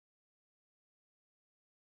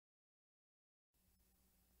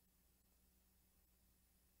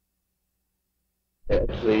at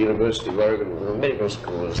the University of Oregon. The medical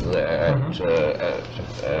school is there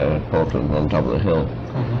at Portland on top of the hill.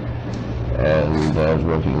 And I was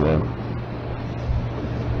working there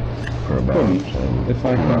for about if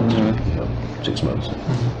I can, 6 months.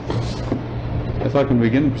 If I can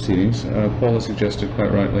begin the proceedings, Paul has suggested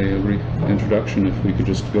quite rightly a brief introduction. If we could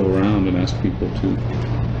just go around and ask people to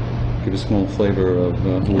give a small flavor of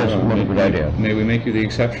who we That's are. not a good idea. May we make you the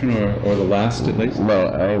exception, or the last at least?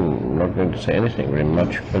 Well, I'm not going to say anything very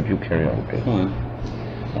much, but you carry on, please. Fine.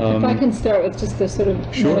 If I can start with just a sort of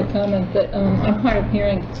meta comment that I'm hard of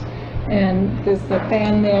hearing, and there's the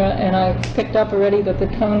fan there, and I picked up already that the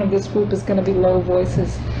tone of this group is going to be low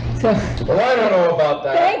voices. So. Well, I don't know about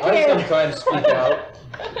that. Thank you. I'm still trying to speak out.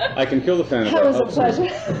 I can kill the fan if That was a helps. pleasure.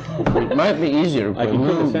 It might be easier if I can we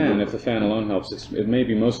kill the move. fan if the fan alone helps. It may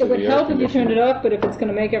be most It of the would air help if you turned conditioning. it off, but if it's going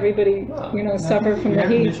to make everybody, suffer from the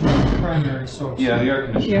heat. Primary source. Yeah, the air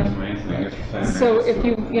conditioning Yeah. is the main thing. If the fan So if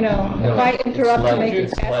you, if I interrupt and make you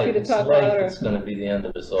ask you to talk louder. It's going to be the end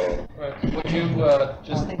of us all. Right. Would you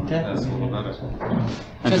just That's a little better.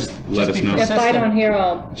 And just let us be know. If I don't hear,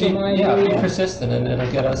 I'll remind Yeah, be you. persistent and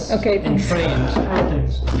it'll get us Okay. entrained.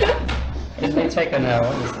 It may take an hour.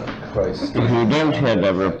 If you don't hear,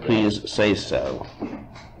 Deborah, please say so.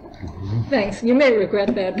 Thanks. You may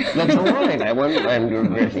regret that. That's all right. I won't mind I don't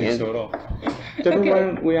regretting think it. so at all. Deborah, Okay. why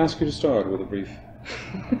don't we ask you to start with a brief...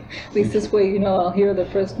 At least this way, I'll hear the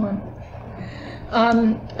first one.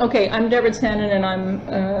 Okay, I'm Deborah Tannen, and I'm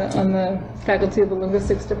on the faculty of the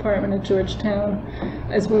linguistics department at Georgetown.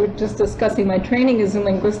 As we were just discussing, my training is in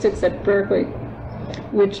linguistics at Berkeley,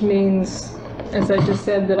 which means, as I just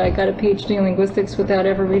said, that I got a PhD in linguistics without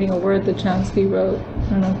ever reading a word that Chomsky wrote. I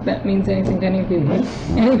don't know if that means anything to any of you, but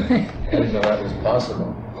anyway. I didn't know that was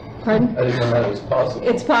possible. Pardon? I didn't know that was possible.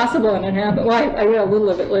 It's possible, and it happened. Well, I read a little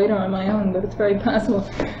of it later on my own, but it's very possible.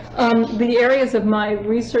 The areas of my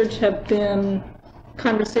research have been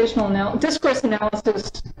discourse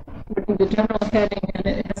analysis would be the general heading, and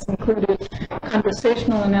it has included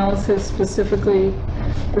conversational analysis, specifically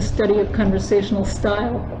the study of conversational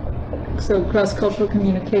style. So cross-cultural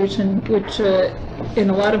communication, which in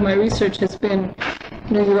a lot of my research has been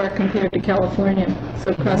New York compared to California.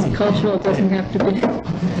 So cross-cultural doesn't have to be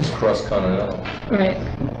It's cross-continental. right.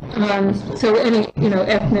 So any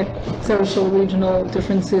ethnic, social, regional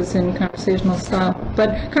differences in conversational style.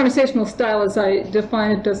 But conversational style, as I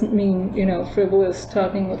define it, doesn't mean frivolous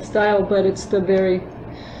talking with style, but it's the very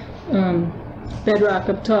bedrock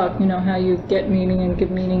of talk. How you get meaning and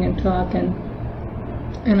give meaning in talk, and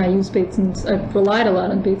I use Bateson's. I've relied a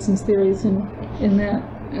lot on Bateson's theories in that.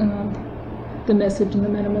 The message and the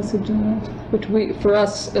meta-message, which for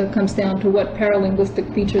us comes down to what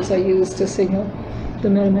paralinguistic features I use to signal the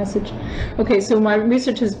meta-message. Okay, so my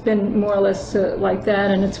research has been more or less like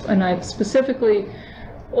that, and I've specifically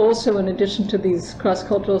also, in addition to these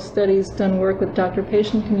cross-cultural studies, done work with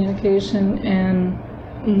doctor-patient communication, and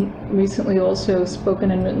recently also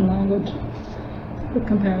spoken and written language, the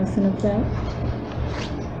comparison of that.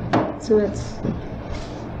 So that's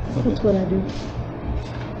what I do.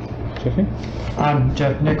 Jeffrey? I'm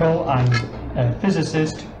Jeff Nickel. I'm a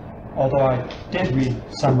physicist, although I did read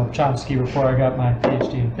some of Chomsky before I got my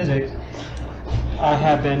PhD in physics.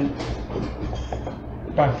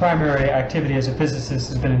 My primary activity as a physicist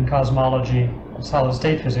has been in cosmology,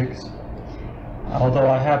 solid-state physics, although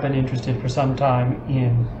I have been interested for some time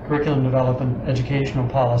in curriculum development, educational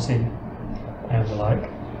policy, and the like.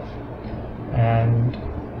 And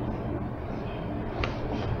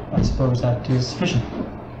I suppose that is sufficient.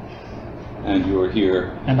 And you are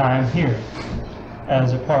here. And I am here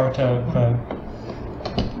as a part of the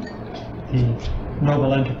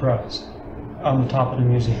noble enterprise on the top of the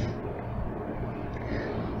museum.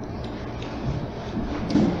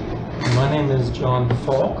 My name is John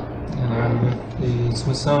Falk, and I'm with the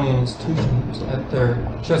Smithsonian Institution at their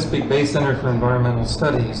Chesapeake Bay Center for Environmental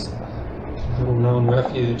Studies, a little known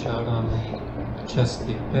refuge out on the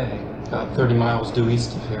Chesapeake Bay, about 30 miles due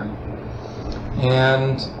east of here.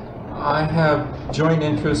 And I have joint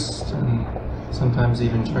interest and sometimes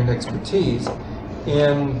even joint expertise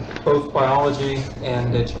in both biology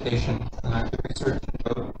and education. And I do research in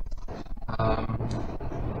both.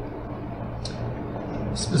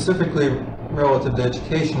 Specifically relative to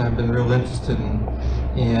education, I've been real interested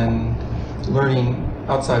in learning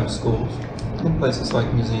outside of schools, in places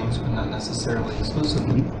like museums, but not necessarily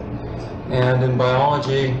exclusively. And in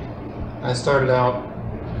biology, I started out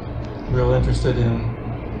real interested in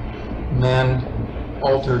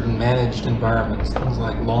man-altered and managed environments, things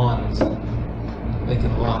like lawns,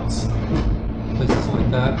 vacant lots, places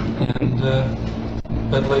like that. And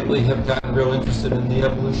but lately have gotten real interested in the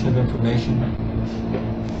evolution of information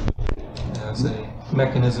as a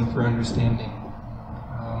mechanism for understanding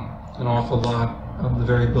an awful lot of the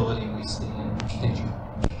variability we see in nature.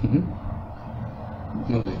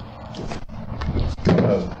 Lovely.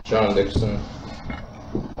 John Dixon.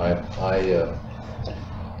 I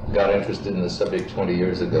got interested in the subject 20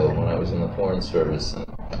 years ago when I was in the Foreign Service and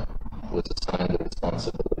was assigned the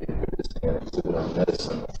responsibility of producing an exhibit on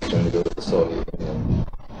medicine. I was going to go to the Soviet Union.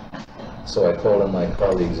 So I called on my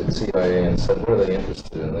colleagues at CIA and said, what are they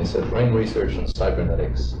interested in? They said, brain research and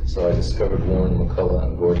cybernetics. So I discovered Warren McCullough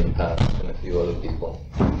and Gordon Pask and a few other people.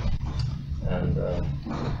 And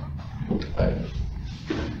I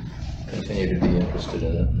continue to be interested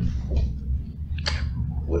in it.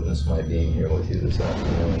 Witness my being here with you this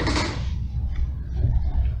afternoon.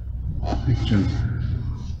 Thank you, Jim.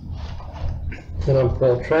 And I'm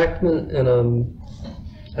Paul Trackman, and I'm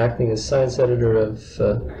acting as science editor of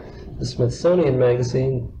the Smithsonian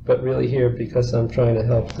Magazine, but really here because I'm trying to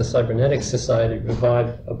help the Cybernetics Society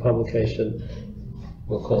revive a publication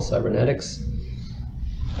we'll call Cybernetics.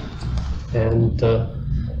 And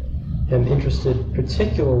am interested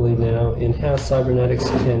particularly now in how cybernetics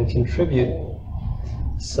can contribute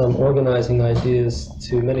some organizing ideas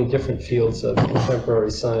to many different fields of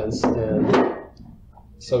contemporary science and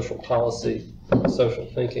social policy, social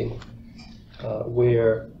thinking,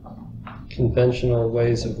 where conventional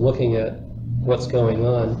ways of looking at what's going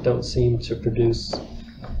on don't seem to produce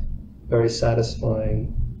very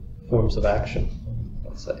satisfying forms of action,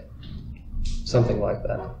 let's say. Something like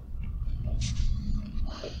that.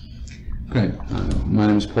 Great. My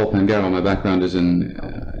name is Paul Pangaro. My background is in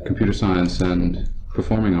computer science and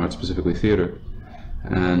performing arts, specifically theater,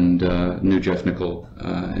 and knew Jeff Nickel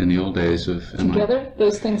in the old days of MIT. Together?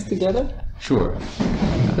 Those things together? Sure.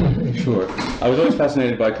 Sure. I was always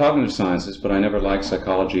fascinated by cognitive sciences, but I never liked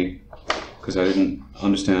psychology because I didn't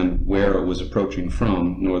understand where it was approaching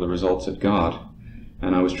from, nor the results it got.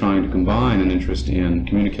 And I was trying to combine an interest in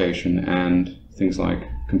communication and things like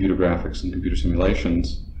computer graphics and computer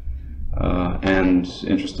simulations, and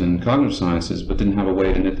interest in cognitive sciences, but didn't have a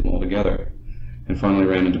way to knit them all together. And finally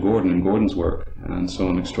ran into Gordon and Gordon's work, and saw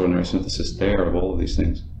an extraordinary synthesis there of all of these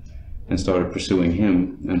things, and started pursuing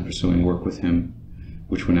him and pursuing work with him,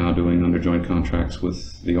 which we're now doing under joint contracts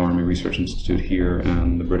with the Army Research Institute here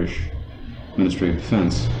and the British Ministry of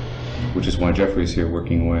Defense, which is why Jeffrey's here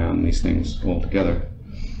working away on these things all together.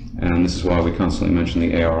 And this is why we constantly mention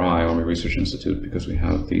the ARI, Army Research Institute, because we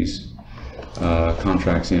have these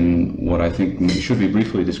contracts in what I think should be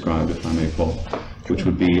briefly described, if I may, Paul, which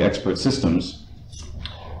would be expert systems,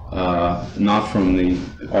 not from the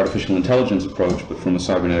artificial intelligence approach, but from a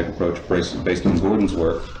cybernetic approach based on Gordon's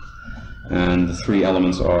work. And the three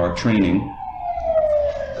elements are training,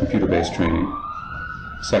 computer-based training.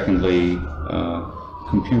 Secondly,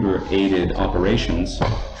 computer-aided operations,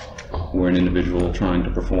 where an individual trying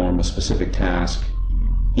to perform a specific task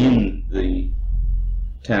in the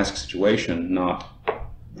task situation, not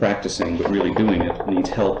practicing, but really doing it, needs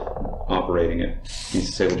help operating it. Needs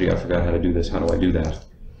to say, well, gee, I forgot how to do this, how do I do that?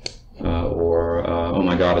 Oh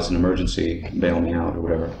my God, it's an emergency, bail me out, or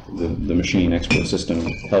whatever. The machine expert system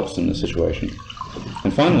helps in this situation.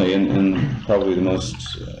 And finally, and probably the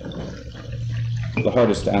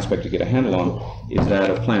hardest aspect to get a handle on is that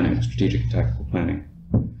of planning, strategic and tactical planning,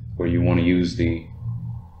 where you want to use the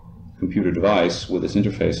computer device with its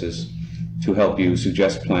interfaces to help you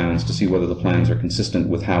suggest plans, to see whether the plans are consistent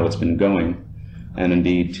with how it's been going, and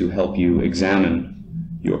indeed to help you examine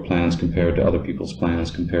your plans compared to other people's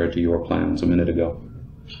plans, compared to your plans a minute ago.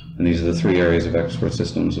 And these are the three areas of expert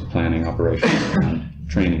systems of planning, operations, and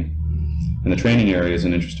training. And the training area is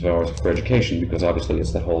an interest of ours for education, because obviously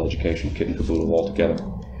it's the whole education kit and caboodle all together,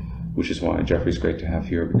 which is why Jeffrey's great to have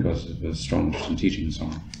here, because of his strong interest in teaching and so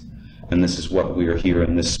on. And this is what we are here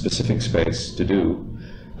in this specific space to do.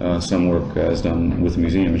 Some work is done with the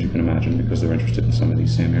museum, as you can imagine, because they're interested in some of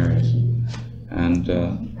these same areas. And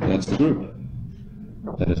that's the group.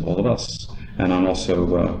 That is all of us. And I'm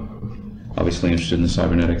also obviously interested in the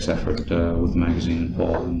cybernetics effort with the magazine and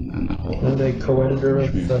Paul and that whole... And a co-editor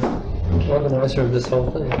of the organizer of this whole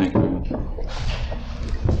thing. Thank you very much.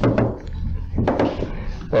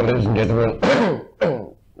 Well,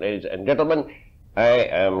 ladies and gentlemen, I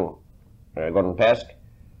am Gordon Pask.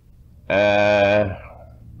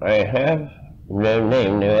 I have no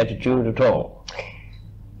name, no attitude at all.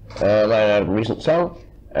 My recent song,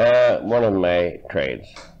 one of my trades.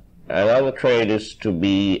 Another trade is to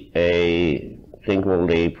be a thing called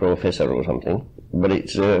a professor or something, but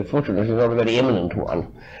it's fortunately not a very eminent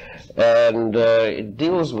one. And it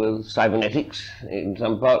deals with cybernetics in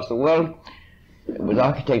some parts of the world, with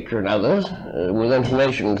architecture in others, with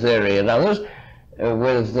information theory in others,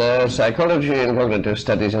 with psychology and cognitive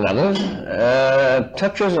studies and others,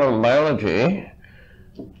 touches on biology,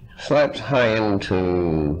 slips high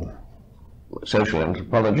into social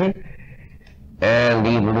anthropology, and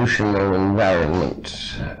the evolution of environment.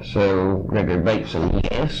 So Gregory Bateson,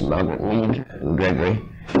 yes, Margaret Mead and Gregory,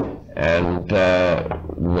 and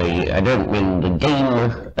I don't mean the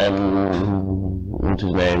game, what's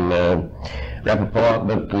his name, Rappaport,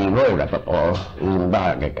 but the Roy Rappaport is a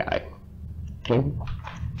biology guy. Okay?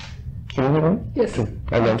 Can you hear me? Yes.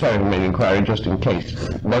 I'm trying to make an inquiry just in case.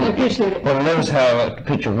 I appreciate it. One knows how to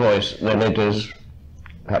pitch a voice, then it is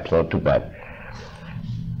perhaps not too bad.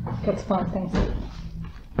 That's fine, thanks.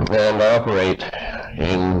 And I operate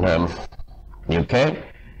in UK,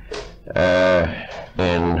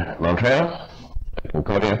 in Montreal,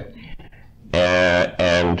 Concordia,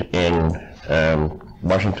 and in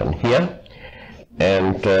Washington here,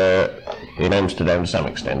 and in Amsterdam to some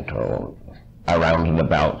extent, or around and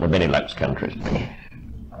about the Benelux countries.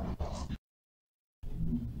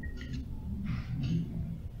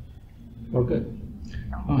 Well, good.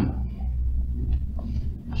 Fine.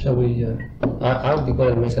 Shall we, I'll be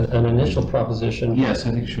glad to make an initial proposition. Yes,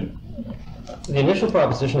 I think you should. The initial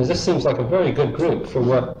proposition is this seems like a very good group for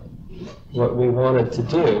what we wanted to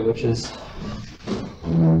do, which is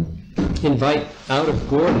invite out of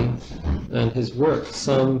Gordon and his work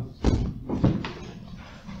some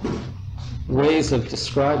ways of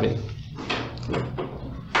describing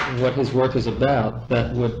what his work is about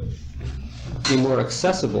that would be more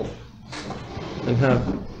accessible and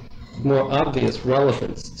have more obvious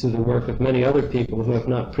relevance to the work of many other people who have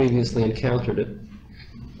not previously encountered it.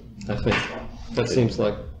 I think that seems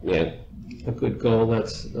like a good goal.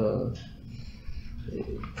 That's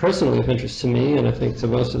personally of interest to me, and I think to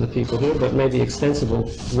most of the people here, but maybe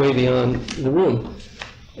extensible way beyond the room.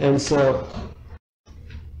 And so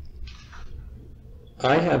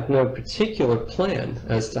I have no particular plan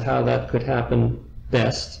as to how that could happen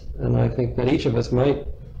best, and I think that each of us might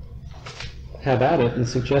have at it and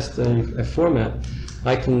suggest a format.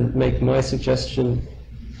 I can make my suggestion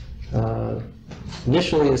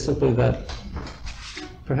initially is simply that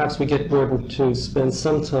perhaps we get Gordon to spend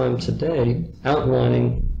some time today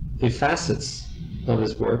outlining the facets of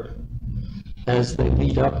his work as they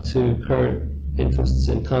lead up to current interests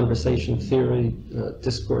in conversation theory,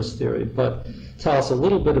 discourse theory, but tell us a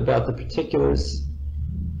little bit about the particulars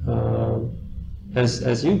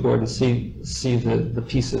as you, Gordon, see the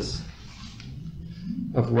pieces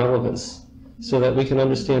of relevance, so that we can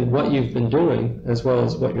understand what you've been doing as well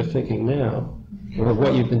as what you're thinking now, or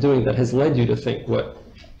what you've been doing that has led you to think what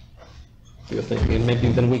you're thinking, and maybe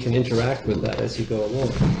then we can interact with that as you go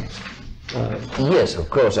along. Yes, of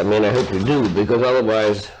course. I mean, I hope you do, because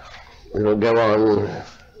otherwise it'll go on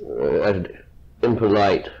at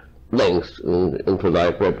impolite length and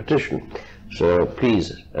impolite repetition. So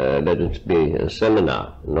please let it be a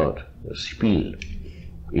seminar, not a spiel,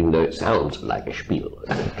 even though it sounds like a spiel.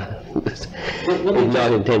 It's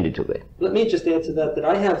not intended to be. Let me just add to that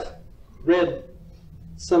I have read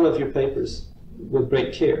some of your papers with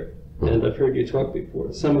great care, and I've heard you talk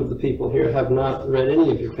before. Some of the people here have not read any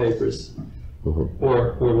of your papers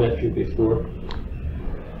or met you before,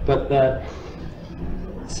 but that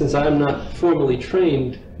since I'm not formally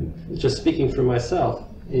trained, just speaking for myself,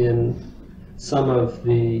 in some of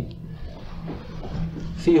the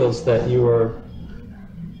fields that you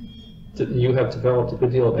have developed a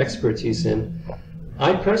good deal of expertise in,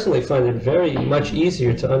 I personally find it very much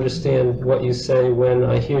easier to understand what you say when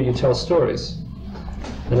I hear you tell stories.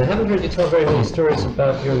 And I haven't heard you tell very many stories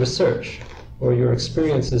about your research or your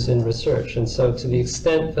experiences in research. And so to the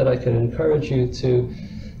extent that I can encourage you to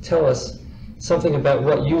tell us something about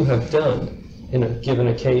what you have done in a given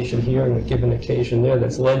occasion here and a given occasion there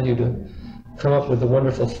that's led you to come up with the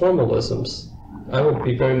wonderful formalisms, I would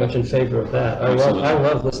be very much in favor of that. I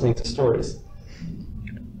love listening to stories.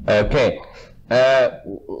 Okay.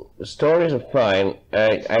 Stories are fine.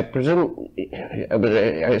 I presume, but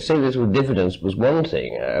I say this with diffidence, was one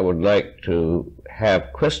thing I would like to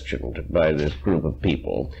have questioned by this group of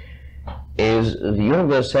people is the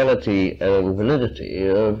universality and validity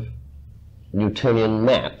of Newtonian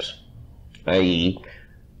maps, i.e.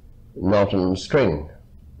 knot and string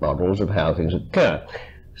models of how things occur.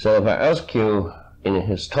 So if I ask you in a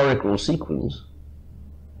historical sequence,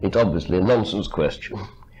 it's obviously a nonsense question.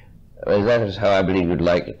 That is how I believe you'd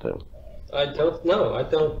like it, though. I don't know. I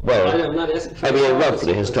don't. Well, I'm not asking for. I mean,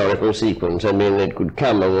 roughly historical sequence. I mean, it could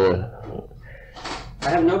come as a. I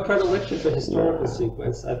have no predilection for historical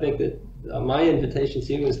sequence. I think that my invitation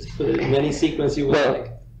to you is to put it in any sequence you would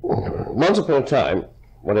like. Once upon a time,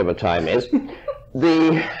 whatever time is,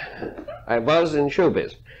 I I was in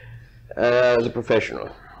showbiz as a professional.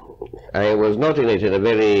 I was not in it in a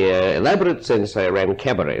very elaborate sense. I ran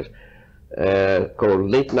cabarets called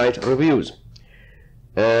late night revues.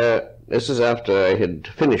 This is after I had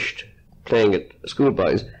finished playing at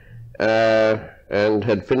schoolboys and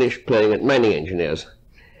had finished playing at mining engineers.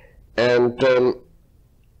 And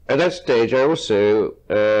at that stage I also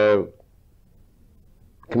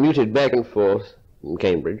commuted back and forth in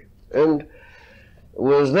Cambridge and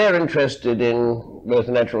was there interested in both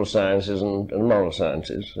the natural sciences and moral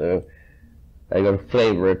sciences. So I got a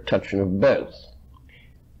flavour, a touch of both.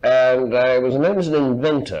 And I was known as an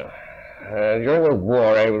inventor. During the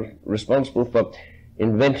war I was responsible for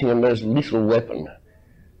inventing a most lethal weapon,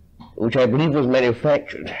 which I believe was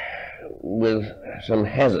manufactured with some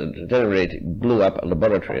hazard. At any rate, it blew up a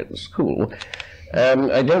laboratory at the school.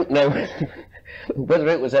 I don't know whether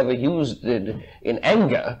it was ever used in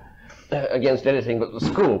anger against anything but the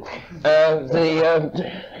school.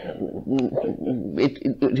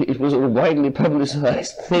 It was a widely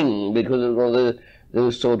publicized thing because of all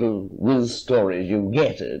those sort of whiz stories you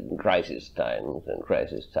get in crisis times.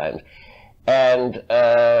 And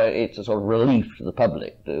it's a sort of relief to the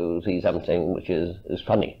public to see something which is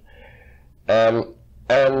funny. I've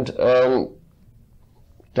been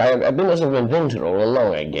a sort of inventor all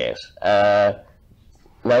along, I guess.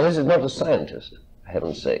 Now, this is not a scientist, for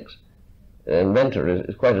heaven's sakes. An inventor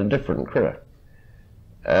is quite a different critter.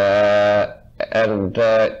 Can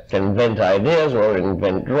invent ideas, or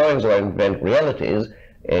invent drawings, or invent realities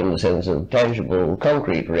in the sense of tangible,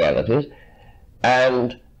 concrete realities,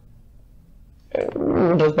 and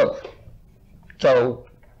does both. So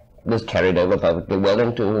this carried over perfectly well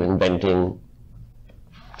into inventing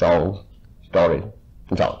songs, stories,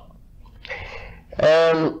 and so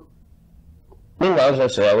on. Meanwhile, as I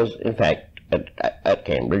say, I was in fact at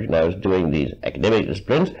Cambridge, and I was doing these academic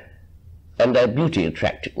disciplines, and beauty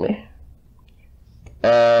attracted me,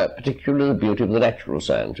 particularly the beauty of the natural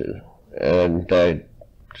sciences. And I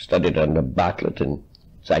studied under Bartlett in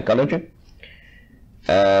psychology,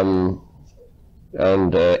 and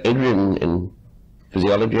Adrian in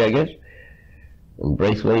physiology, I guess, and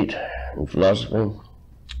Braithwaite in philosophy,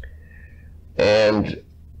 and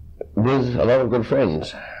with a lot of good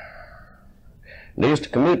friends. They used to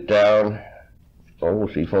commute down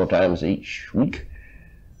 3-4 times each week,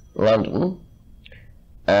 London,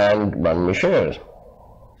 and run me shows.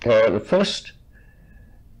 The first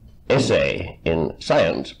essay in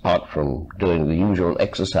science, apart from doing the usual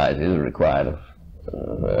exercises required of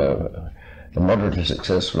a moderately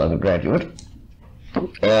successful undergraduate,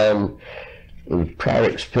 with prior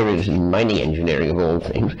experience in mining engineering of all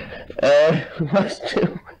things,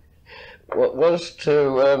 was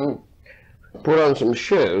to put on some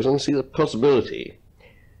shows and see the possibility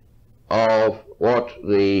of what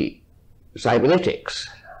the cybernetics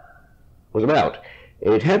was about.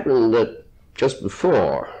 It happened that just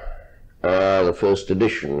before the first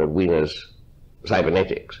edition of Wiener's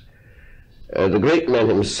Cybernetics, the great man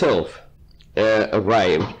himself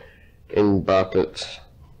arrived in Bartlett's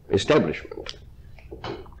establishment.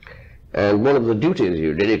 And one of the duties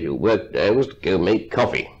you did if you worked there was to go make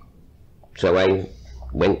coffee. So I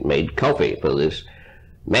went and made coffee for this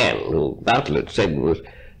man who Bartlett said was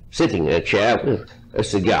sitting in a chair with a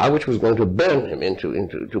cigar which was going to burn him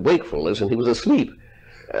into wakefulness, and he was asleep.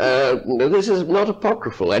 This is not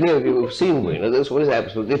apocryphal. Any of you have seen Wiener, this was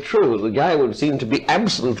absolutely true. The guy would seem to be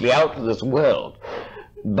absolutely out of this world,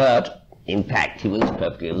 but in fact he was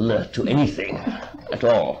perfectly alert to anything at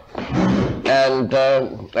all. And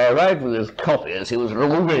I arrived with his coffee as he was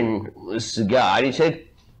removing the cigar, and he said,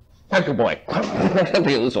 "Thank you, boy."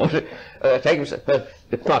 Something of the sort. Thank you, sir.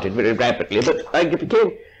 It started very rapidly, but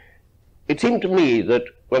it seemed to me that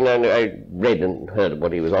when I read and heard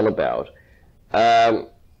what he was on about,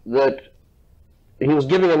 that he was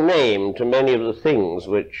giving a name to many of the things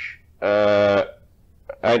which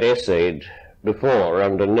I'd essayed before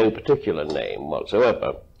under no particular name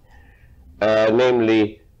whatsoever.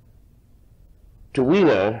 Namely, to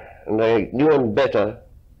Wiener, and I knew him better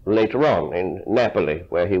later on in Napoli,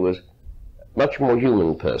 where he was a much more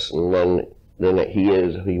human person than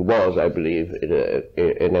he was, I believe,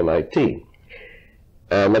 in MIT.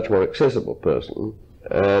 A much more accessible person,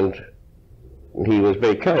 and he was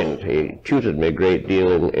very kind. He tutored me a great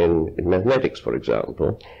deal in mathematics, for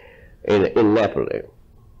example, in Napoli,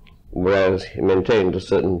 whereas he maintained a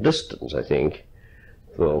certain distance, I think,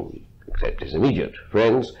 except his immediate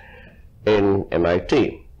friends, in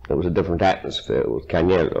MIT. There was a different atmosphere with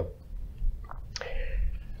Caniello.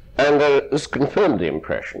 And this confirmed the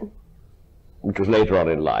impression, which was later on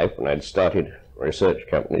in life when I'd started a research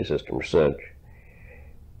company, System Research,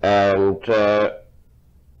 and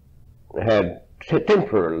had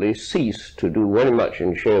temporarily ceased to do very much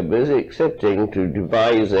in showbiz, excepting to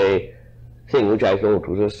devise a thing which I thought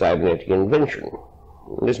was a cybernetic invention.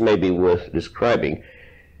 This may be worth describing.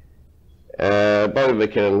 Bobby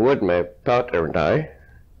McKinnon Wood, my partner, and I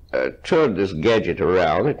toured this gadget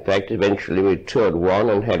around. In fact, eventually we toured one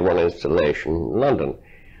and had one installation in London.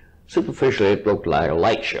 Superficially, it looked like a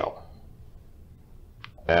light show.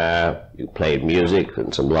 You played music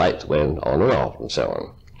and some lights went on and off and so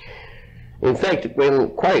on. In fact, it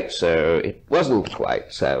wasn't quite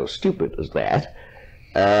so stupid as that.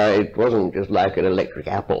 It wasn't just like an electric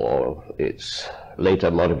apple or its later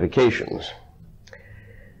modifications.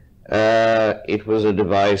 It was a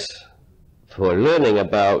device for learning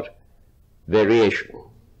about variation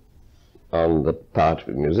on the part of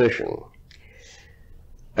a musician.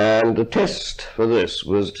 And the test for this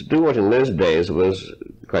was to do what in those days was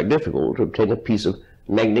quite difficult, to obtain a piece of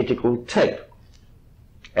magnetical tape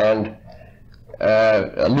and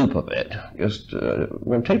a loop of it. Just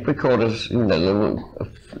when tape recorders, you know,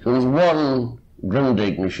 there was one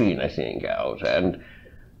Grundig machine, I think, out, and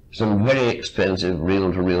some very expensive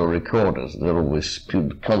reel-to-reel recorders that always spewed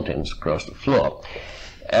the contents across the floor.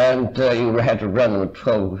 And you had to run them at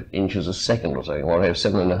 12 inches a second or something, or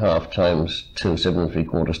 7.5 times 2, 7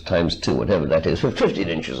 3/4 times 2, whatever that is, for 15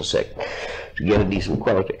 inches a second to get a decent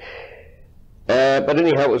quality. But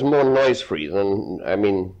anyhow, it was more noise-free than, I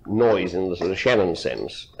mean, noise in the sort of Shannon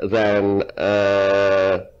sense, than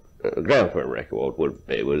a gramophone record would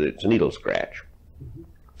be with its needle scratch.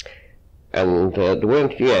 And there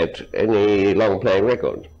weren't yet any long-playing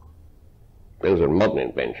records. Those are a modern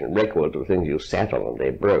invention. Records were things you sat on and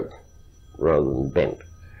they broke rather than bent.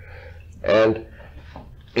 And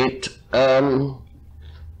it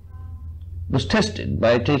was tested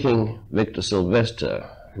by taking Victor Sylvester,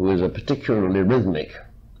 who is a particularly rhythmic,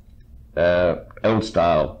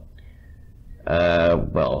 old-style,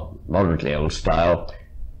 well, moderately old-style,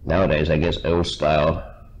 nowadays I guess old-style,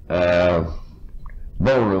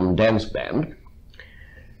 ballroom dance band,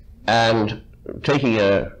 and taking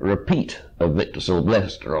a repeat of Victor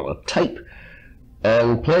Sylvester on a tape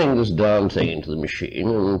and playing this darn thing into the machine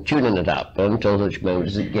and tuning it up until such moment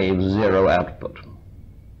as it gave zero output.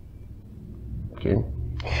 Okay?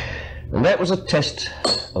 And that was a test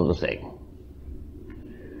of the thing.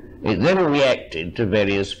 It then reacted to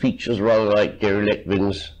various features rather like Gary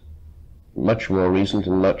Letwin's much more recent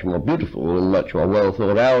and much more beautiful and much more well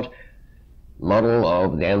thought out model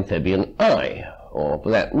of the amphibian eye, or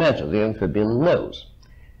for that matter, the amphibian nose.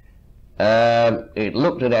 It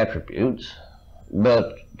looked at attributes,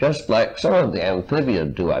 but just like some of the amphibia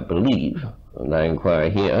do, I believe, and I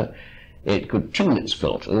inquire here, it could tune its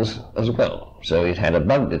filters as well. So it had a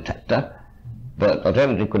bug detector, but not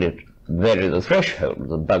only could it vary the threshold of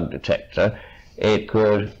the bug detector, it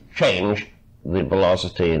could change the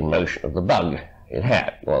velocity and motion of the bug it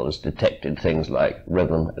had. Well, it's detected things like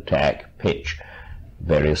rhythm, attack, pitch,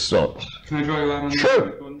 various sorts. Can I draw you out on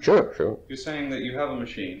that? Sure. You're saying that you have a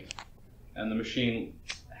machine, and the machine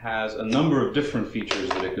has a number of different features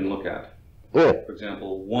that it can look at. Yeah. For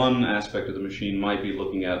example, one aspect of the machine might be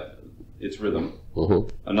looking at its rhythm. Mm-hmm.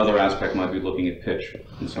 Another aspect might be looking at pitch,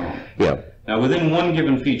 and so on. Yeah. Now, within one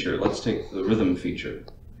given feature, let's take the rhythm feature.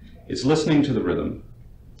 It's listening to the rhythm,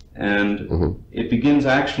 and it begins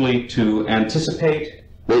actually to anticipate.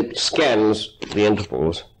 It scans the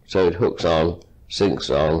intervals, so it hooks on, syncs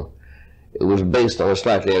on. It was based on a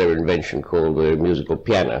slightly earlier invention called the musical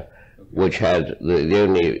piano, which had the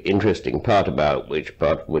only interesting part about which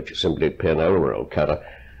simply piano roll cutter,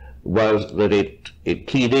 was that it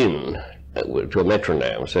keyed in to a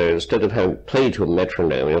metronome. So instead of having to play to a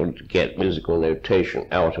metronome in order to get musical notation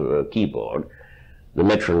out of a keyboard, the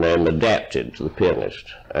metronome adapted to the pianist,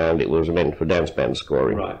 and it was meant for dance band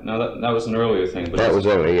scoring. Right. Now that was an earlier thing, but that was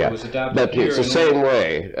earlier, yeah. It was adapted but here it's the same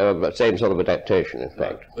way, same sort of adaptation, in fact.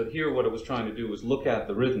 Right. But here, what it was trying to do was look at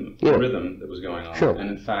the rhythm, Yeah. the rhythm that was going on, Sure. and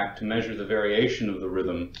in fact to measure the variation of the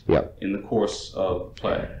rhythm Yeah. in the course of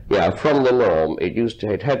play. Yeah, from the norm,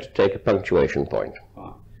 it had to take a punctuation point.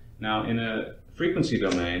 Now, in a frequency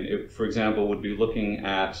domain, it, for example, would be looking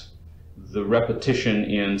at the repetition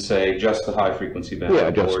in, say, just the high frequency band.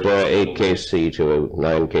 Yeah, just or 8 kc to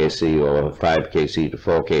 9 kc or 5 kc to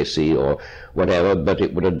 4 kc or whatever, but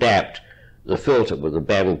it would adapt the filter with the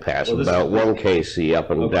band pass about 1 kc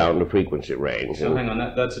up and down the frequency range. So hang on,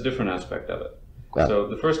 that's a different aspect of it. Yeah. So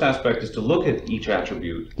the first aspect is to look at each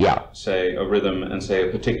attribute, Yeah. say a rhythm and say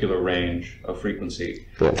a particular range of frequency,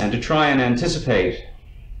 Sure. and to try and anticipate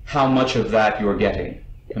how much of that you're getting.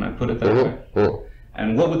 Can I put it that way? Mhm.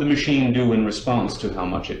 And what would the machine do in response to how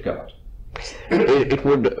much it got? It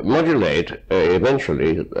would modulate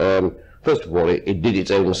eventually. First of all, it did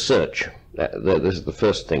its own search. This is the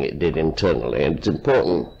first thing it did internally, and it's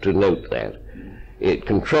important to note that. It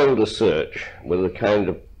controlled a search with a kind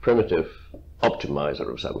of primitive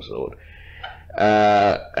optimizer of some sort.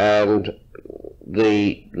 And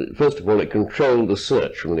first of all, it controlled the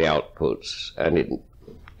search from the outputs, and it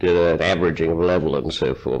did an averaging of level and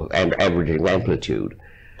so forth, and averaging amplitude.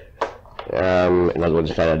 In other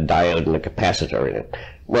words, it had a diode and a capacitor in it.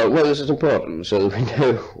 Well, no, this is important, so that we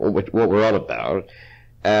know what we're on about.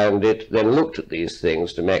 And it then looked at these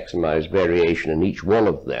things to maximize variation in each one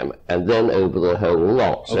of them, and then over the whole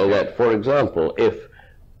lot. So that, for example, if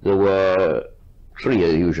there were 3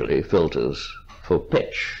 usually filters for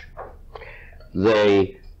pitch,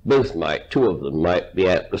 they both might, 2 of them might be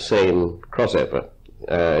at the same crossover,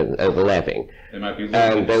 overlapping. They might be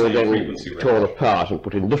and they were then frequency torn apart and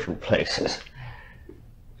put in different places.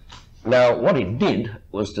 Now, what it did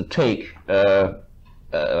was to take a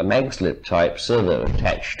magslip type servo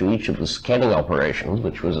attached to each of the scanning operations,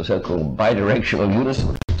 which was a so-called bidirectional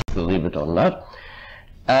unison, believe it or not.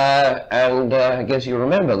 And I guess you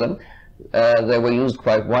remember them. They were used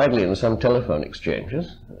quite widely in some telephone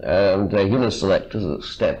exchanges, and they're uniselectors that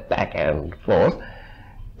step back and forth,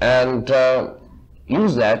 and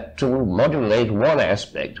use that to modulate one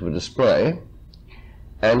aspect of a display,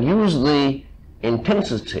 and use the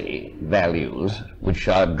intensity values which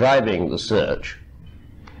are driving the search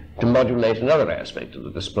to modulate another aspect of the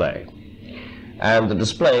display. And the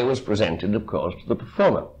display was presented, of course, to the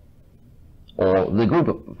performer, or the group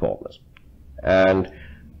of performers. And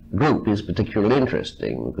group is particularly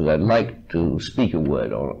interesting, because I'd like to speak a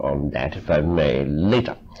word on that, if I may,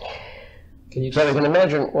 later. Can you So you can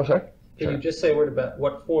imagine, what's that? Can you just say a word about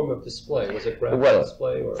what form of display? Was it graphic Well,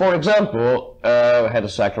 display? Or? for example, I had a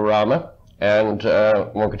cyclorama, and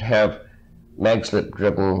one could have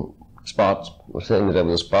magslip-driven spots, things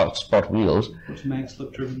over the spot wheels. What's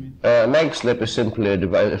magslip-driven mean? Magslip is simply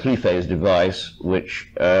a three-phase device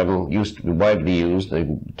which used to be widely used. They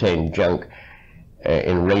contain junk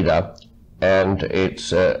in radar, and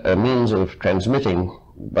it's a means of transmitting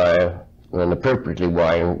by an appropriately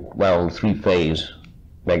wound three-phase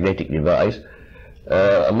magnetic device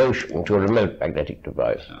a motion to a remote magnetic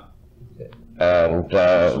device. And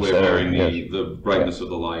This is a way of varying yes. the brightness of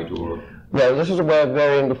the light, or No, this is a way of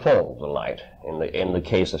varying the form of the light. In the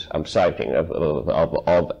case I'm citing of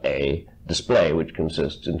a display which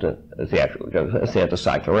consists in a theater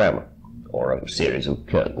cyclorama, or a series of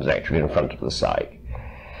curtains actually in front of the sight.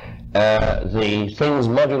 The things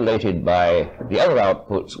modulated by the other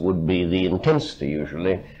outputs would be the intensity,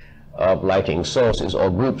 usually, of lighting sources or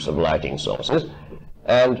groups of lighting sources.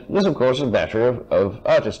 And this, of course, is a matter of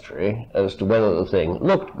artistry as to whether the thing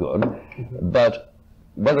looked good, but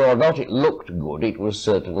whether or not it looked good, it was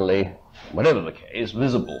certainly, whatever the case,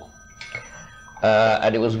 visible.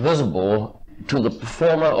 And it was visible to the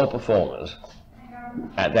performer or performers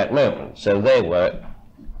at that moment. So they were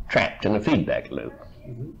trapped in a feedback loop.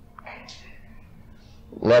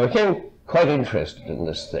 Now, I became quite interested in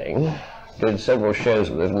this thing, did several shows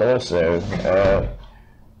with it, and also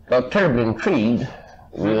got terribly intrigued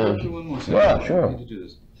with... One more second. Well, sure. I need to do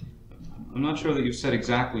this. I'm not sure that you've said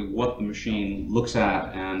exactly what the machine looks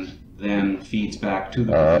at and then feeds back to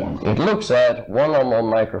the performer. It looks at one or more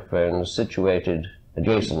microphones situated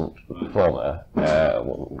adjacent to the performer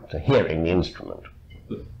to hearing the instrument.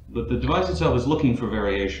 But the device itself is looking for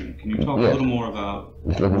variation. Can you talk a Yes. little more about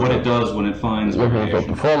It's looking what for- it does when it finds Looking for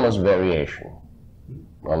variation? performance variation.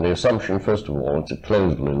 On the assumption, first of all, it's a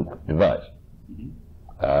closed-loop device.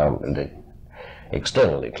 The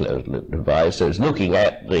externally closed-loop device, so it's looking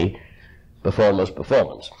at the performer's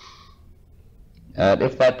performance. And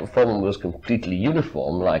if that performance was completely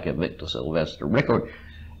uniform, like a Victor Sylvester record,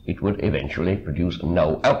 it would eventually produce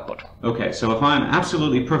no output. Okay, so if I'm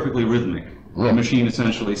absolutely perfectly rhythmic, the machine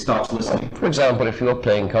essentially stops listening. For example, if you're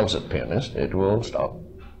playing concert pianist, it will stop.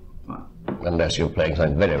 Fine. Unless you're playing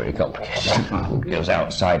something very, very complicated. It goes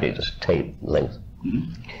outside its tape length.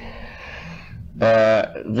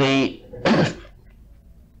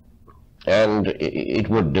 And it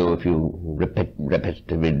would do if you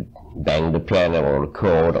repetitively banged a piano or a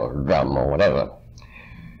chord or a drum or whatever.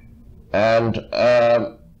 And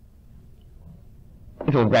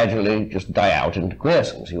it will gradually just die out into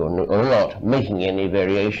quiescence. You are not making any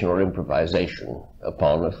variation or improvisation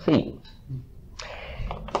upon a theme.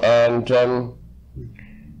 And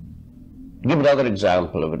give another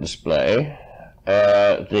example of a display.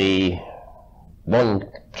 The one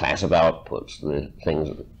class of outputs, the things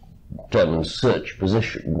that determine search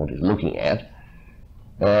position, what it's looking at,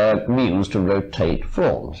 can be used to rotate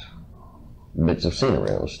forms. bits of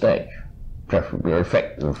scenery on the stage, preferably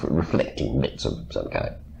reflecting bits of some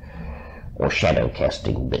kind, or shadow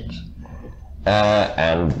casting bits.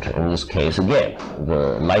 And in this case, again,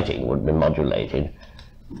 the lighting would be modulated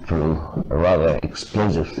through a rather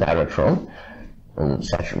explosive thermatron and a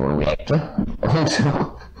saturated reactor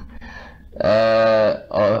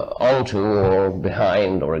onto or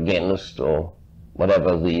behind or against or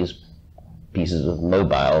whatever these pieces of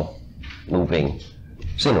mobile moving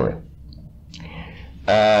scenery.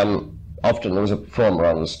 Often there was a performer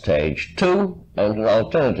on the stage too, and an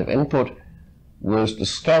alternative input was to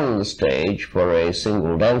scan the stage for a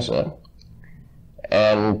single dancer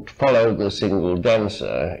and follow the single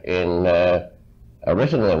dancer in a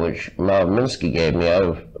retina which Marv Minsky gave me out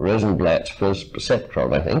of Rosenblatt's first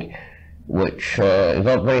perceptron, I think, which is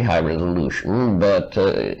not very high resolution, but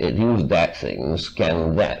it used that thing,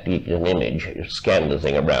 scanned that, you get an image, scanned the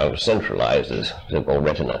thing around, centralized this so-called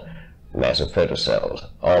retina mass of photocells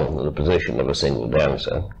on the position of a single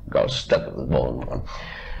dancer, got stuck with more than one.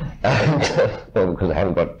 And, well, because I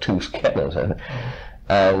haven't got two scanners,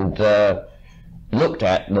 and looked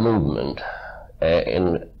at the movement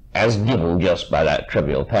as given just by that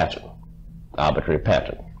trivial pattern, arbitrary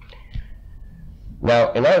pattern.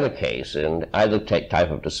 Now, in either case, in either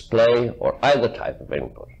type of display or either type of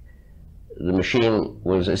input, the machine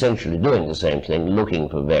was essentially doing the same thing, looking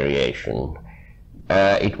for variation.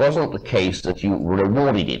 It wasn't the case that you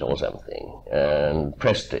rewarded it or something and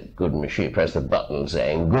pressed it, good machine, pressed the button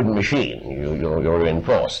saying, good machine, you're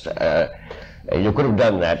reinforced. You could have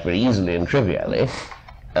done that very easily and trivially.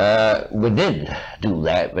 We did do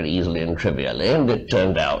that very easily and trivially, and it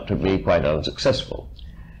turned out to be quite unsuccessful.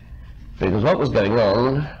 Because what was going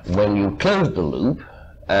on when you closed the loop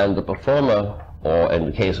and the performer, or in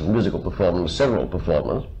the case of musical performance, several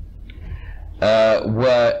performers,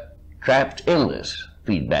 were trapped in this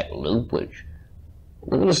feedback loop, which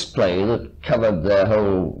was a display that covered their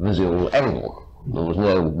whole visual angle. There was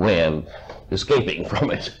no way of escaping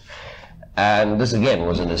from it. And this again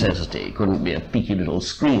was a necessity. It couldn't be a peaky little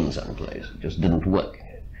screen someplace. It just didn't work.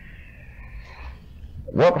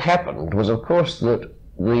 What happened was, of course, that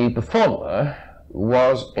the performer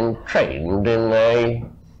was trained in a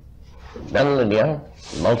nonlinear,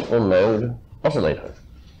 multiple mode oscillator,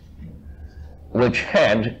 which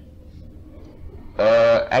had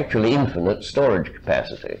actually infinite storage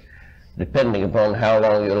capacity, depending upon how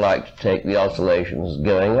long you like to take the oscillations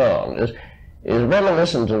going on. Is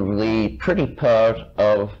reminiscent of the pretty part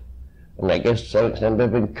of, and I guess to some extent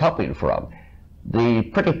they've been copied from, the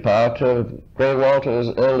pretty part of Gray Walter's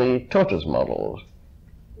early tortoise models,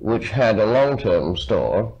 which had a long-term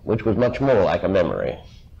store, which was much more like a memory,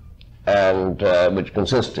 and which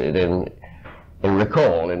consisted in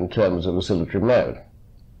recall in terms of oscillatory mode.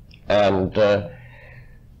 And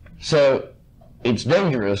so it's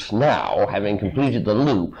dangerous now, having completed the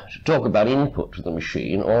loop, to talk about input to the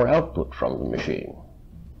machine or output from the machine.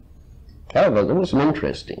 However, there were some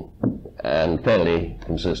interesting and fairly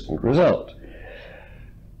consistent results.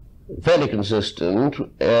 Fairly consistent,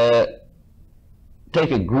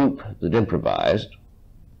 take a group that improvised,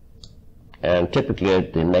 and typically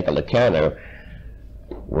at the MusiColour,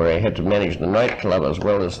 where I had to manage the nightclub as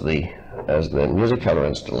well as the MusiColour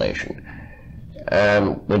installation,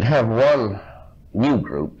 we'd have one new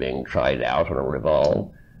group being tried out on a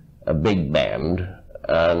revolve, a big band,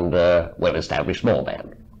 and a well-established small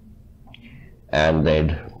band. And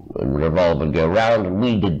the revolve would go round, and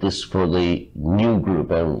we did this for the new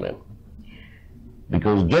group only.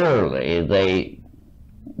 Because generally they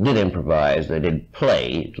did improvise, they did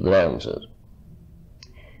play to the dancers.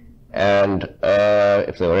 And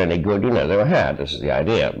if they were any good, you know, they were had, this is the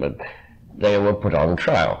idea, but they were put on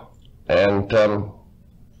trial. And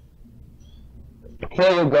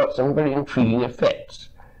here you've got some very intriguing effects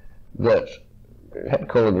that I had to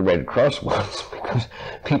call it the Red Cross once, because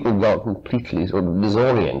people got completely sort of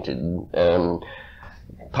disoriented,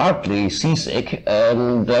 partly seasick,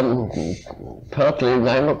 and partly,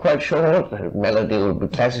 I'm not quite sure what the melody would be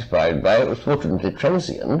classified by. It was fortunately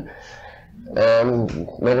transient,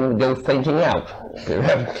 made them go fainting out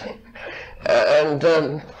periodically. And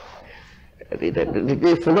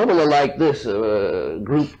the phenomena like this of a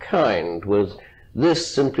group kind was this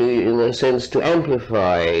simply, in a sense, to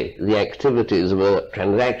amplify the activities of a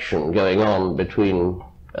transaction going on between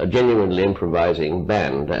a genuinely improvising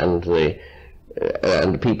band and the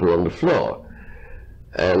people on the floor,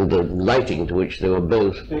 and the lighting to which they were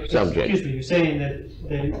both subject. Excuse me, you're saying that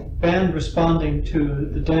the band responding to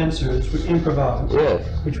the dancers would improvise, yes,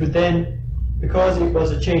 which would then, because it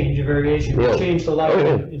was a change, a variation, would change the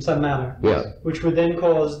lighting in some manner, which would then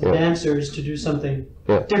cause the dancers to do something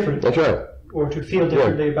different. That's right. or to feel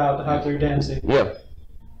differently about how they're dancing, Yeah.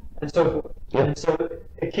 and so forth. Yeah. And so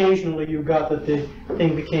occasionally you got that the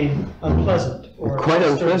thing became unpleasant. Or Quite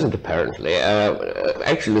disturbing. unpleasant, apparently.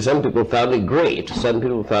 Actually, some people found it great. Some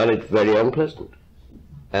people found it very unpleasant.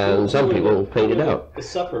 And some people faded out. The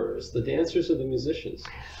sufferers, the dancers or the musicians?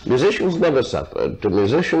 Musicians never suffered. To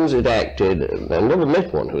musicians, it acted, I never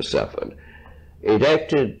met one who suffered. It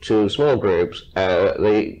acted to small groups.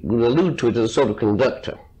 They would allude to it as a sort of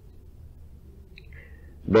conductor.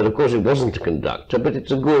 But of course, it wasn't a conductor, but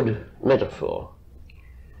it's a good metaphor.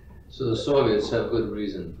 So the Soviets have good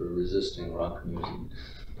reason for resisting rock music.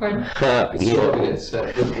 Pardon? The Soviets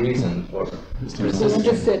have good reason for resisting.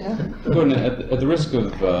 Just sit, huh? Gordon, at the risk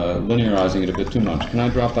of linearizing it a bit too much, can I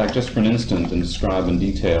drop back just for an instant and describe in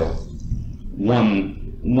detail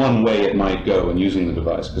one way it might go in using the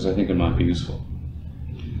device, because I think it might be useful.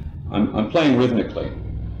 I'm playing rhythmically,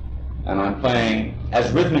 and I'm playing as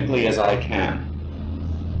rhythmically as I can.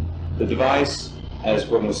 The device, as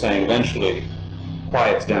Gordon was saying, eventually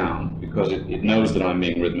quiets down because it knows that I'm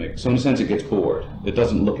being rhythmic. So in a sense it gets bored. It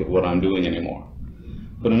doesn't look at what I'm doing anymore.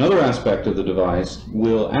 But another aspect of the device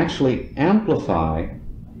will actually amplify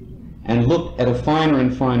and look at a finer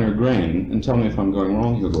and finer grain, and tell me if I'm going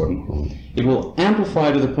wrong here, Gordon. It will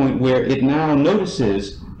amplify to the point where it now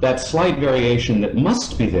notices that slight variation that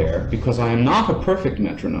must be there because I am not a perfect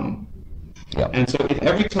metronome. Yep. And so if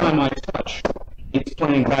every time I touch, it's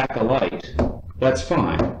playing back a light, that's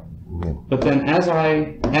fine. But then as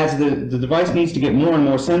the device needs to get more and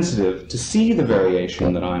more sensitive to see the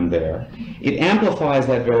variation that I'm there, it amplifies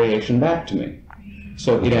that variation back to me.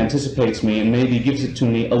 So it anticipates me and maybe gives it to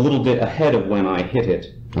me a little bit ahead of when I hit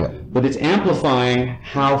it. Yeah. But it's amplifying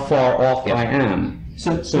how far off I am.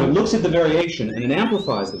 So it looks at the variation and it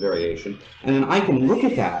amplifies the variation, and then I can look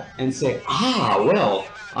at that and say, well,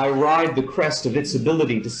 I ride the crest of its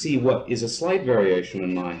ability to see what is a slight variation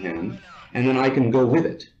in my hand, and then I can go with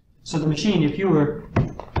it. So the machine, if you were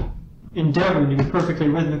endeavoring to be perfectly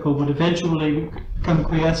rhythmical, would eventually become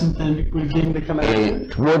quiescent and would again become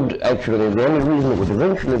It would actually, the only reason it would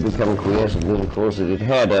eventually become quiescent was, of course, that it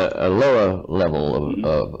had a lower level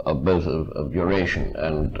of both of duration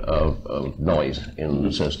and of noise in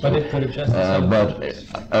the system. But it could adjust but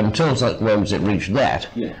until such moments it reached that,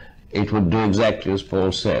 it would do exactly as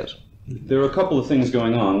Paul says. There are a couple of things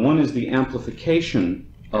going on. One is the amplification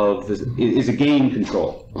of this, is a gain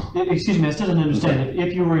control. Excuse me, I still don't understand.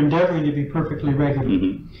 If you were endeavoring to be perfectly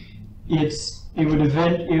regular, its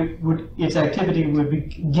activity would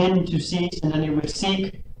begin to cease, and then it would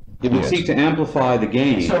seek. It would seek to amplify the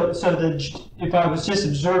gain. So if I was just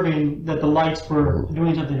observing that the lights were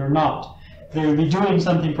doing something or not, they would be doing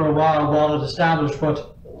something for a while it established what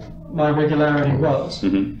my regularity was.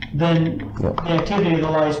 Then the activity of the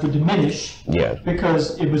lights would diminish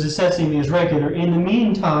because it was assessing me as regular. In the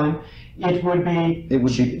meantime, it would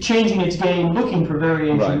be changing its gain, looking for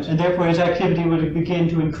variation, and therefore its activity would begin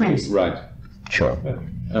to increase. Right. Sure.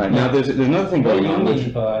 All right. Now there's another thing going on. What do you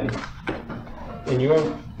mean by, in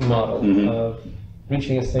your model, of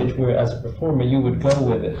reaching a stage where, as a performer, you would go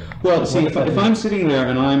with it? Well, see, if I'm sitting there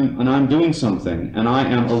and I'm doing something and I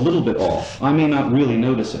am a little bit off, I may not really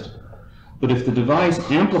notice it. But if the device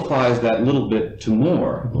amplifies that little bit to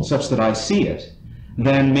more, such that I see it,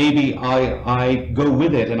 then maybe I go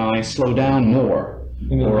with it and I slow down more,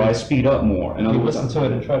 or I speed up more. In other words, listen to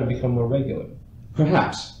it and try to become more regular.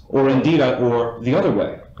 Perhaps, or indeed, or the other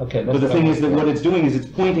way. Okay. But the thing is that what it's doing is it's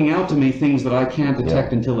pointing out to me things that I can't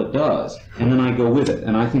detect until it does, and then I go with it,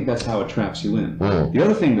 and I think that's how it traps you in. The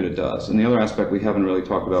other thing that it does, and the other aspect we haven't really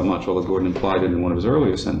talked about much, although Gordon implied it in one of his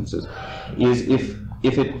earlier sentences, is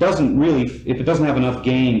if it doesn't have enough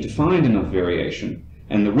gain to find enough variation,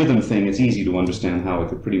 and the rhythm thing, it's easy to understand how it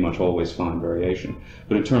could pretty much always find variation.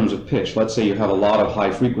 But in terms of pitch, let's say you have a lot of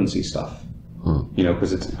high frequency stuff, you know,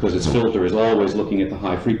 because its filter is always looking at the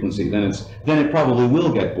high frequency, then it probably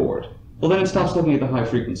will get bored. Well, then it stops looking at the high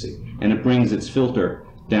frequency, and it brings its filter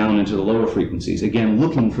down into the lower frequencies, again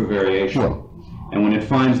looking for variation. And when it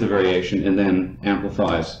finds the variation, it then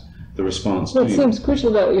amplifies the response. What seems crucial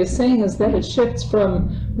about what you're saying is that it shifts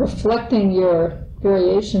from reflecting your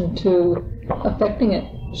variation to affecting it,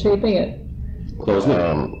 shaping it.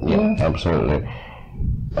 Absolutely.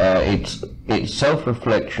 It's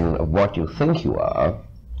self-reflection of what you think you are,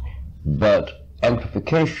 but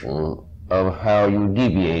amplification of how you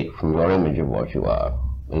deviate from your image of what you are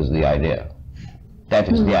is the idea. That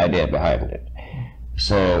is the idea behind it.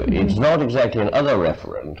 So it's not exactly an other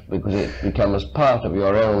referent, because it becomes part of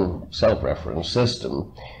your own self-reference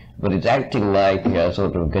system, but it's acting like a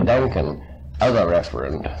sort of Gedanken other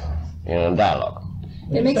referent in a dialogue.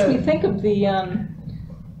 It makes me think of the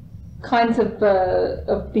kinds of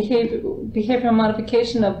behavioral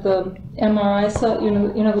modification of the MRI cell, you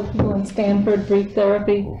know the people in Stanford brief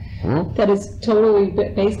therapy, that is totally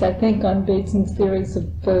based, I think, on Bateson's theories of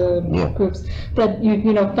groups. That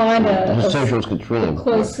you know find a social schizophrenia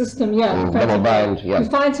closed system, you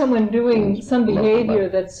find someone doing some behavior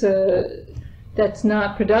that's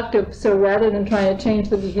not productive. So rather than trying to change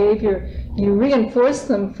the behavior, you reinforce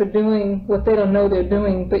them for doing what they don't know they're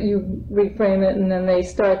doing, but you reframe it, and then they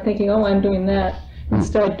start thinking, "Oh, I'm doing that," and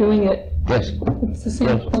start doing it. Yes. It's the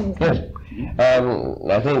same thing. Yes.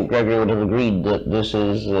 I think Gregory would have agreed that this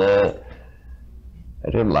is. I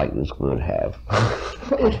don't like this word "have."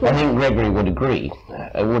 I think Gregory would agree.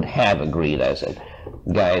 I would have agreed. I said,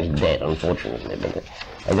 "Guy is dead, unfortunately," but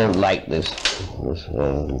I don't like this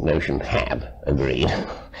notion "have agreed."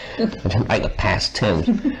 I don't like the past tense.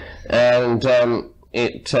 And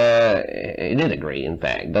it did agree, in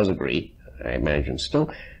fact, does agree, I imagine still,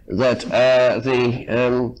 that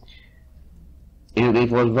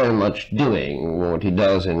it was very much doing what he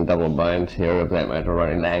does in double bind theory, of that matter,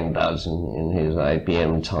 Ronnie Lang does in his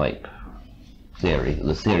IPM type theory,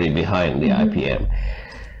 the theory behind the IPM.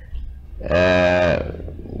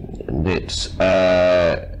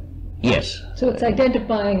 Yes. So it's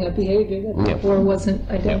identifying a behavior that before wasn't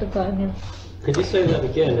identified. Yeah. Could you say that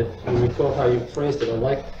again, if you recall how you phrased it? I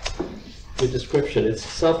like the description. It's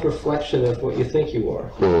self-reflection of what you think you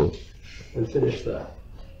are. And finish that.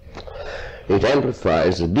 It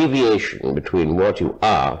amplifies the deviation between what you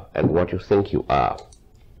are and what you think you are.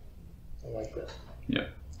 I like that. Yeah.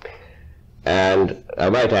 And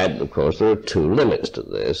I might add, of course, there are two limits to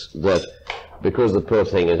this, that because the poor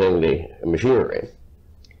thing is only machinery,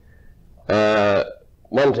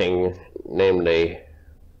 one thing, namely,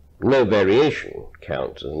 no variation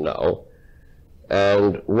counts as null,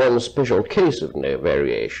 and one special case of no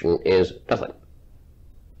variation is nothing.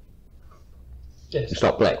 Yes. You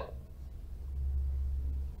stop playing.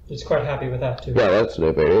 It's quite happy with that too. Yeah, that's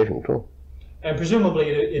no variation at all. And presumably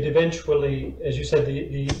it eventually, as you said,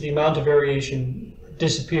 the amount of variation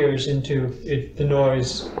disappears into the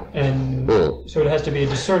noise, and so it has to be a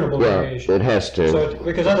discernible variation. It has to. So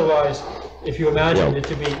because otherwise, if you imagine it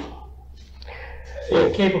to be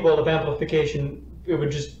capable of amplification, it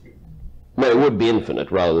would just... Well, it would be infinite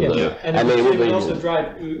rather than... And it would also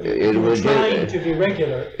drive... It would trying to be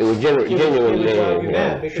regular. It would genuinely... drive you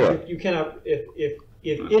mad, because you cannot...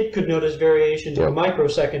 If it could notice variations in a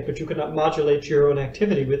microsecond, but you could not modulate your own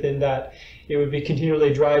activity within that, it would be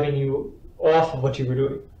continually driving you off of what you were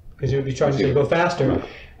doing, because it would be trying to say go faster,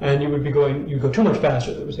 and you would be going, you go too much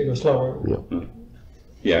faster, it would say go slower.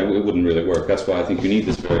 Yeah, it wouldn't really work. That's why I think you need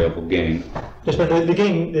this variable gain. Yes, but the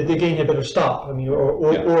gain had better stop. I mean,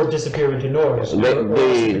 or disappear into noise. Or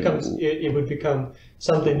else it would become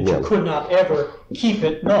something that you could not ever keep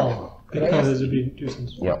it null, because it would be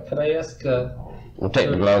nuisance. Can I ask? Well,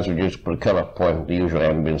 technical answer would just put a cut-off point at the usual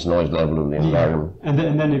ambient noise level of the environment. And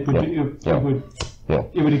then it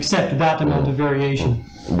would accept that amount of variation.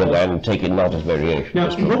 But then take it not as variation. Now,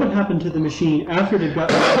 what would happen to the machine after it had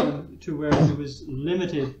gotten to where it was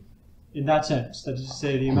limited in that sense? That is to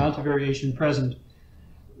say, the amount of variation present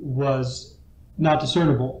was not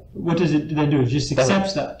discernible. What does it then do? It just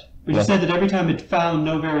accepts that. But you said that every time it found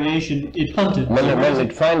no variation, it punted. When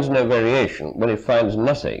it finds no variation, when it finds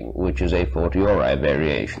nothing, which is a fortiori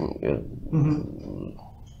variation.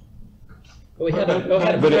 But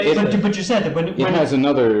you said that when it has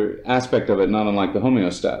another aspect of it, not unlike the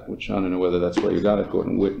homeostat, which I don't know whether that's where you got it,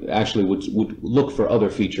 Gordon, would look for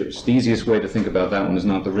other features. The easiest way to think about that one is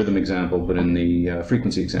not the rhythm example, but in the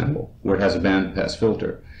frequency example, where it has a bandpass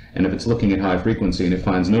filter. And if it's looking at high frequency and it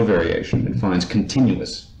finds no variation, it finds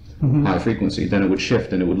continuous high frequency, then it would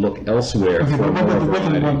shift and it would look elsewhere for what more would the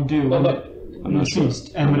rhythm variety. one do when it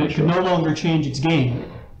ceased, and when it could no longer change its gain?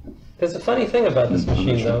 There's a funny thing about this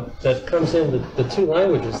machine, though, that comes in the two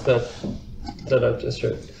languages that I've just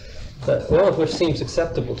heard, that one of which seems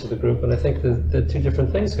acceptable to the group, and I think the two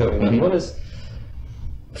different things going on. One is,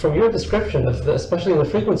 from your description of especially in the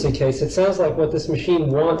frequency case, it sounds like what this machine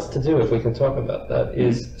wants to do, if we can talk about that,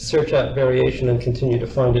 is search out variation and continue to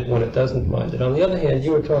find it when it doesn't find it. On the other hand,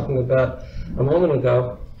 you were talking about a moment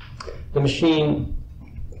ago the machine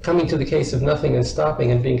coming to the case of nothing and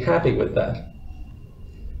stopping and being happy with that.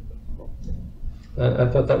 I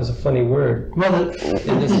thought that was a funny word. Well, if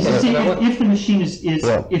the machine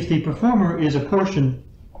if the performer is a portion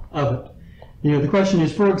of it, the question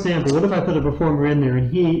is, for example, what if I put a performer in there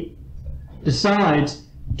and he decides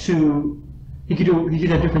he could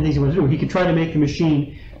have different things he wants to do. He could try to make the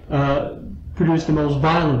machine produce the most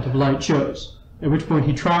violent of light shows. at which point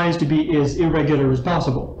he tries to be as irregular as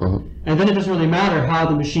possible. And then it doesn't really matter how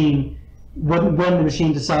the machine, when the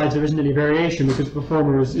machine decides there isn't any variation, because the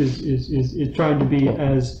performer is trying to be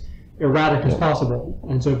as erratic as possible.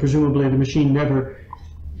 And so presumably the machine never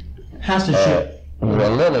has to shift. The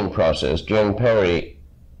learning process, Joan Perry,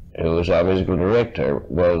 who was our musical director,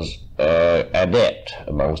 was adept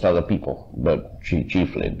amongst other people, but she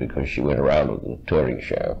chiefly because she went around with the touring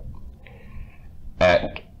show,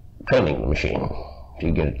 at training the machine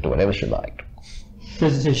to get it to do whatever she liked.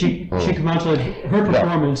 She could modulate her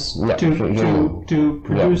performance to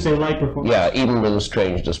produce a light performance. Yeah, even with a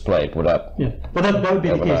strange display put up. Yeah, well that would be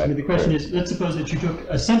the case. I mean, the question is, let's suppose that you took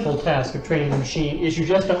a simple task of training the machine, is you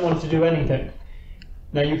just don't want it to do anything.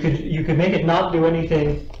 Now you could make it not do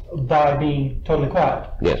anything by being totally quiet.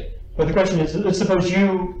 Yes. But the question is, let's suppose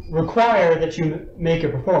you require that you make a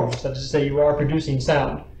performance, that is to say you are producing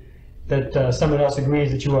sound, that someone else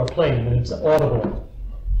agrees that you are playing, that it's audible,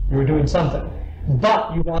 you're doing something.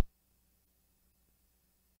 But you want